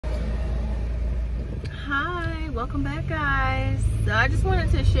Hi, welcome back, guys. So I just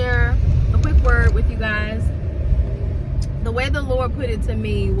wanted to share a quick word with you guys. The way the Lord put it to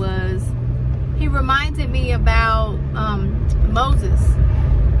me was, he reminded me about Moses.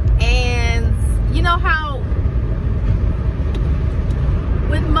 And you know how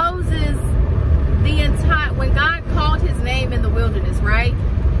with Moses, when God called his name in the wilderness, right?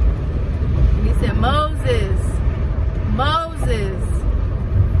 He said, Moses, Moses.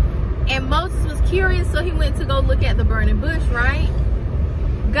 And Moses was curious, so he went to go look at the burning bush, right?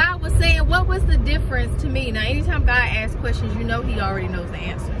 God was saying, what was the difference to me? Now, anytime God asks questions, you know he already knows the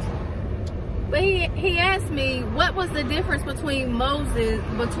answers. But he asked me, what was the difference between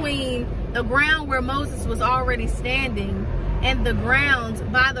the ground where Moses was already standing and the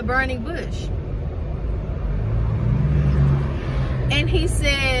ground by the burning bush? And he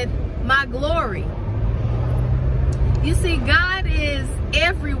said, my glory. You see, God is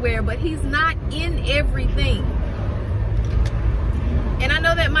everywhere, but he's not in everything. And I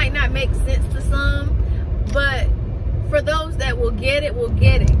know that might not make sense to some, but for those that will get it, will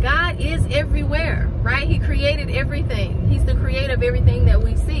get it. God is everywhere, right? He created everything. He's the creator of everything that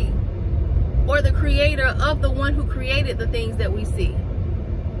we see, or the creator of the one who created the things that we see.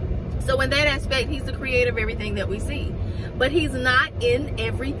 So in that aspect, he's the creator of everything that we see, but he's not in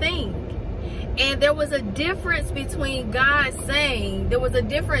everything. And there was a difference between God saying, there was a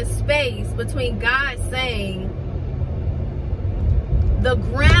different space between God saying, the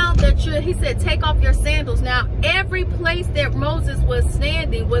ground that he said, take off your sandals. Now, every place that Moses was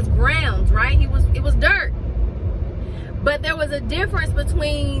standing was ground, right? It was dirt. But there was a difference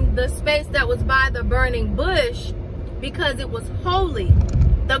between the space that was by the burning bush, because it was holy.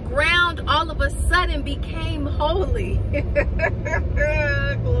 The ground all of a sudden became holy.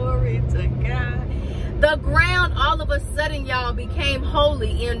 Glory to God. The ground all of a sudden, y'all, became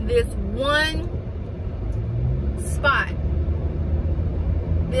holy in this one spot.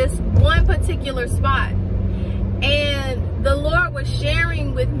 This one particular spot. And the Lord was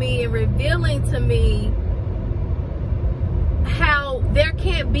sharing with me and revealing to me how there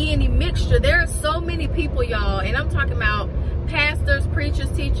can't be any mixture. There are so many people, y'all, and I'm talking about pastors, preachers,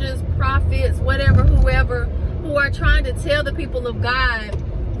 teachers, prophets, whatever, whoever, who are trying to tell the people of God,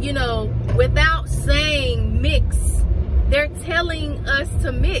 you know, without saying mix. They're telling us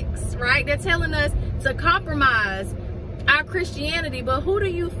to mix, right? They're telling us to compromise our Christianity. But who do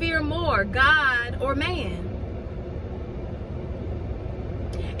you fear more, God or man?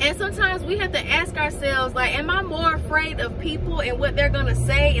 And sometimes we have to ask ourselves, like, am I more afraid of people and what they're going to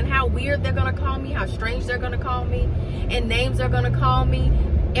say and how weird they're going to call me, how strange they're going to call me, and names they're going to call me?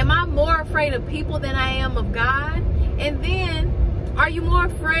 Am I more afraid of people than I am of God? And then, are you more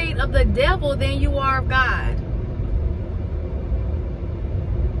afraid of the devil than you are of God?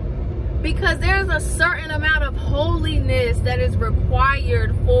 Because there's a certain amount of holiness that is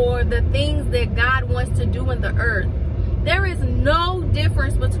required for the things that God wants to do in the earth. There is no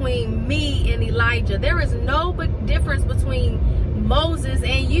difference between me and Elijah. There is no difference between Moses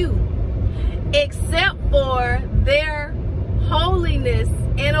and you, except for their holiness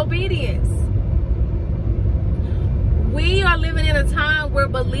and obedience. We are living in a time where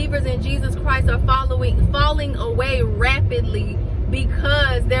believers in Jesus Christ are falling away rapidly,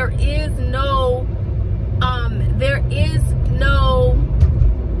 because there is no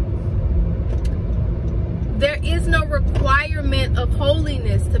requirement of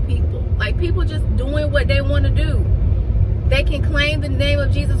holiness to people. Like, people just doing what they want to do. They can claim the name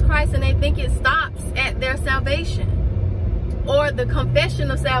of Jesus Christ and they think it stops at their salvation or the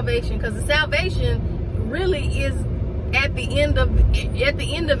confession of salvation, because the salvation really is at the end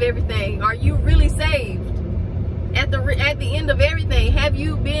of everything. Are you really saved? At the end of everything, have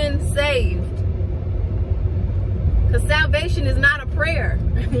you been saved? Because salvation is not a prayer.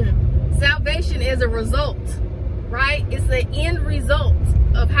 Salvation is a result, right? It's the end result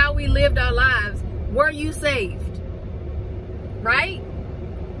of how we lived our lives. Were you saved? Right?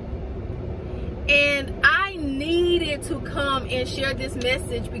 And I needed to come and share this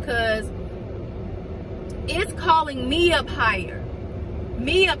message because it's calling me up higher.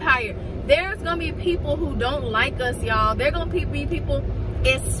 Me up higher. There's going to be people who don't like us, y'all. There are going to be people,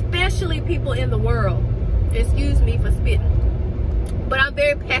 especially people in the world. Excuse me for spitting. But I'm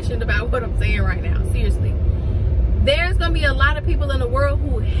very passionate about what I'm saying right now. Seriously. There's going to be a lot of people in the world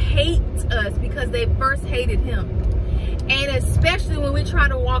who hate us because they first hated him. And especially when we try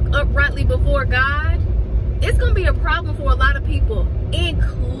to walk uprightly before God, it's going to be a problem for a lot of people,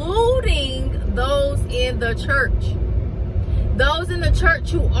 including those in the church. Those in the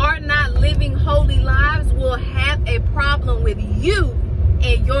church who are not living holy lives will have a problem with you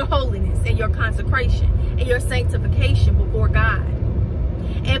in your holiness and your consecration and your sanctification before God.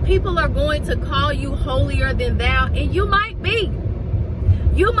 And people are going to call you holier than thou, and you might be.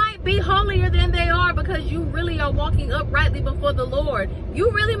 You might be holier than they are because you really are walking uprightly before the Lord.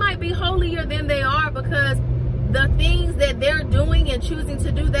 You really might be holier than they are because the things that they're doing and choosing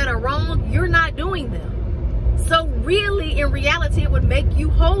to do that are wrong, you're not doing them. So really, in reality, it would make you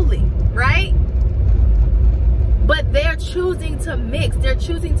holy, right? But they're choosing to mix. They're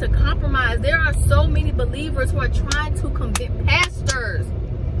choosing to compromise. There are so many believers who are trying to convince pastors,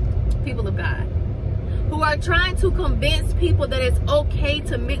 people of God, who are trying to convince people that it's okay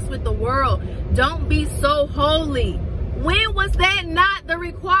to mix with the world. Don't be so holy. When was that not the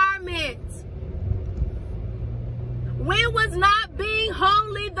requirement? When was not being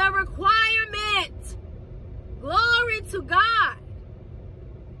holy the requirement? Glory to God.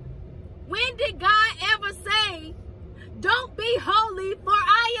 When did God ever say, don't be holy, for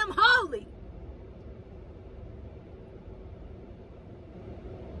I am holy?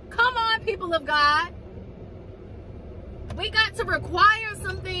 Come on, people of God. We got to require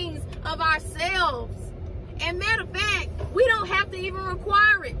some things of ourselves. And matter of fact, we don't have to even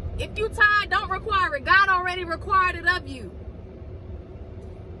require it. If you tired, don't require it. God already required it of you.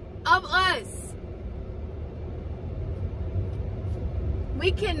 Of us.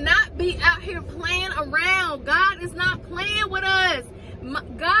 We cannot be out here playing around. God is not playing with us.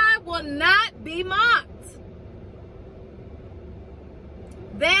 God will not be mocked.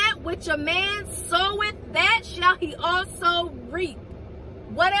 That which a man soweth, that shall he also reap.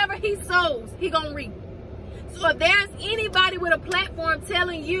 Whatever he sows, he gonna reap. So if there's anybody with a platform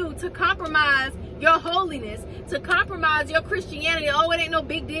telling you to compromise your holiness, to compromise your Christianity, oh, it ain't no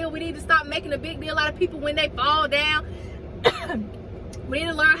big deal, we need to stop making a big deal out of people when they fall down. We need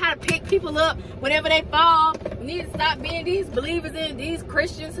to learn how to pick people up whenever they fall. We need to stop being these believers and these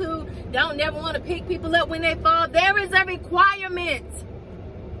Christians who don't never want to pick people up when they fall. There is a requirement.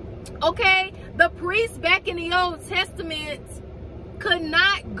 Okay? The priests back in the Old Testament could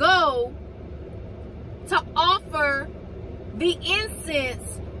not go to offer the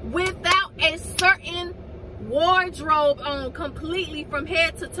incense without a certain wardrobe on completely from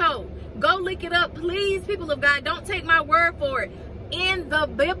head to toe. Go look it up, please, people of God. Don't take my word for it. In the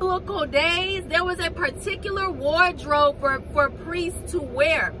biblical days, there was a particular wardrobe for priests to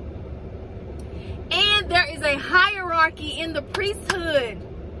wear. And there is a hierarchy in the priesthood.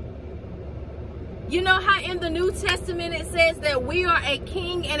 You know how in the New Testament it says that we are a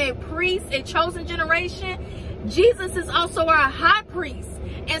king and a priest, a chosen generation? Jesus is also our high priest.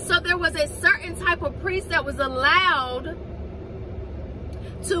 And so there was a certain type of priest that was allowed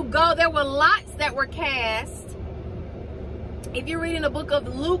to go. There were lots that were cast. If you read in the book of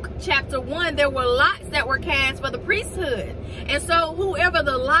Luke chapter 1, there were lots that were cast for the priesthood. And so whoever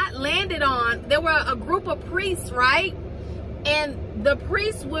the lot landed on, there were a group of priests, right? And the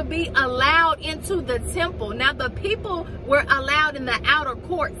priests would be allowed into the temple. Now, the people were allowed in the outer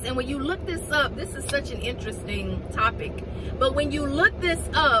courts. And when you look this up, this is such an interesting topic. But when you look this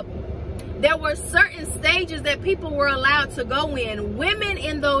up, there were certain stages that people were allowed to go in. Women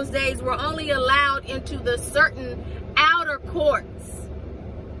in those days were only allowed into the certain outer courts.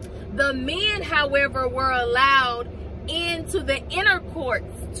 The men, however, were allowed into the inner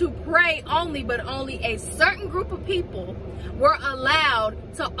courts to pray only, but only a certain group of people were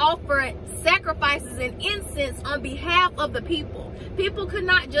allowed to offer sacrifices and incense on behalf of the people. People could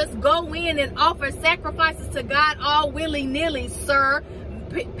not just go in and offer sacrifices to God all willy-nilly, sir,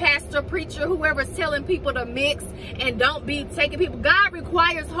 pastor, preacher, whoever's telling people to mix and don't be taking people. God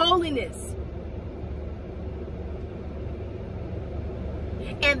requires holiness.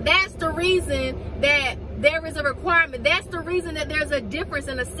 And that's the reason that there is a requirement. That's the reason that there's a difference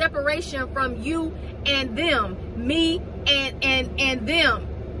and a separation from you and them, me and them.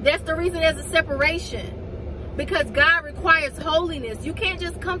 That's the reason there's a separation. Because God requires holiness. You can't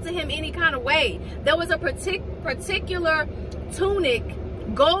just come to him any kind of way. There was a particular tunic,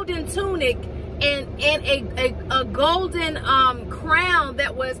 golden tunic, and a golden crown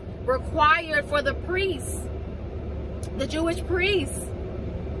that was required for the priests, the Jewish priests.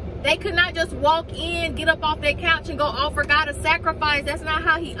 They could not just walk in, get up off their couch, and go offer God a sacrifice. That's not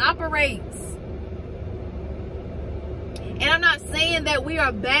how he operates. And I'm not saying that we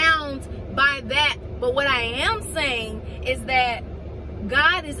are bound by that. But what I am saying is that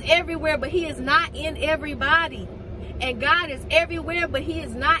God is everywhere, but he is not in everybody. And God is everywhere, but he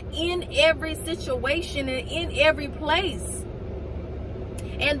is not in every situation and in every place.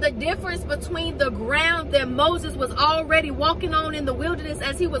 And the difference between the ground that Moses was already walking on in the wilderness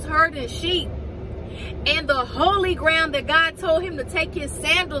as he was herding sheep and the holy ground that God told him to take his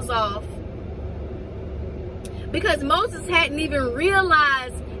sandals off, because Moses hadn't even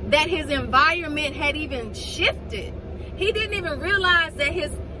realized that his environment had even shifted. He didn't even realize that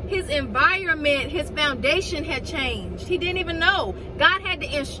his environment, his foundation had changed. He didn't even know. God had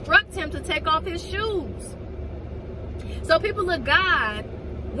to instruct him to take off his shoes. So people of God,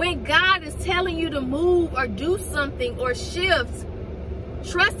 when God is telling you to move or do something or shift,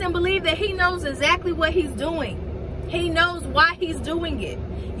 trust and believe that he knows exactly what he's doing. He knows why he's doing it.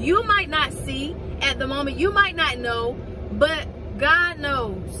 You might not see at the moment, you might not know, but God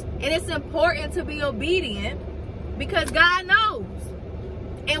knows. And it's important to be obedient because God knows.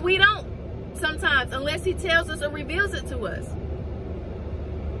 And we don't sometimes, unless he tells us or reveals it to us.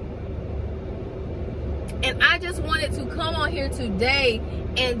 And I just wanted to come on here today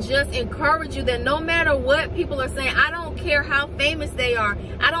and just encourage you that no matter what people are saying, I don't care how famous they are,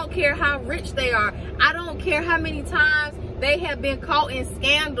 I don't care how rich they are, I don't care how many times they have been caught in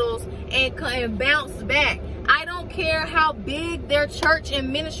scandals and bounced back, I don't care how big their church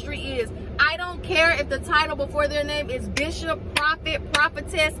and ministry is, I don't care if the title before their name is bishop, prophet,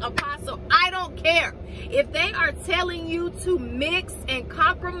 prophetess, apostle, I don't care. If they are telling you to mix and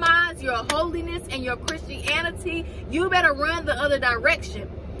compromise your holiness and your Christianity, you better run the other direction.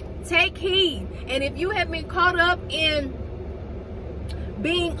 Take heed. And if you have been caught up in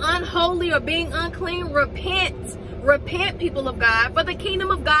being unholy or being unclean, repent. Repent, people of God, for the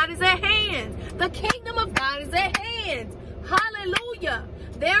kingdom of God is at hand. The kingdom of God is at hand. Hallelujah.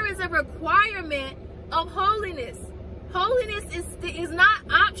 There is a requirement of holiness. Holiness is not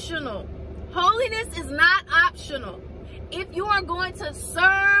optional. Holiness is not optional. If you are going to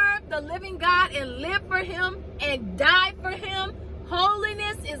serve the living God and live for him and die for him,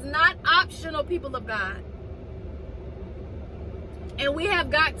 holiness is not optional, people of God. And we have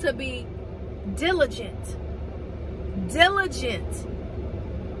got to be diligent. Diligent.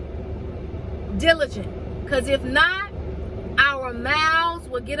 Because if not, our mouths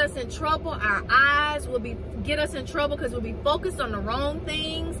will get us in trouble. Our eyes will get us in trouble because we'll be focused on the wrong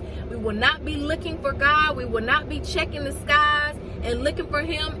things. We will not be looking for God. We will not be checking the skies and looking for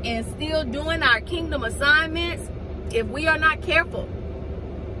him and still doing our kingdom assignments if we are not careful.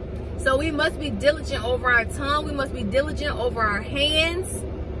 So we must be diligent over our tongue. We must be diligent over our hands.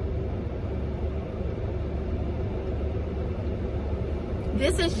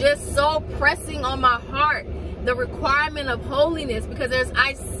 This is just so pressing on my heart, the requirement of holiness, because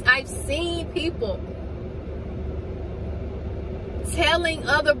I've seen people telling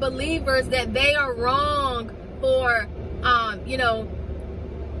other believers that they are wrong for,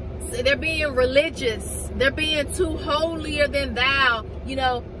 they're being religious. They're being too holier than thou,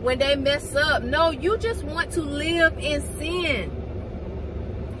 when they mess up. No, you just want to live in sin.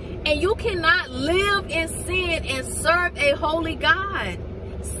 And you cannot live in sin and serve a holy God.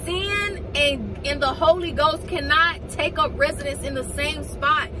 Sin and the Holy Ghost cannot take up residence in the same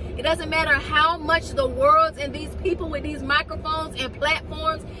spot. It doesn't matter how much the world and these people with these microphones and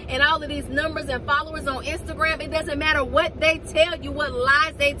platforms and all of these numbers and followers on Instagram, it doesn't matter what they tell you, what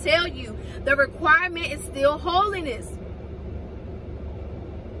lies they tell you. The requirement is still holiness.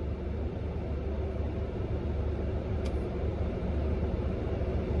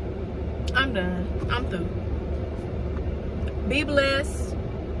 I'm done. I'm through. Be blessed.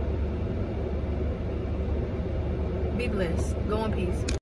 Be blessed. Go in peace.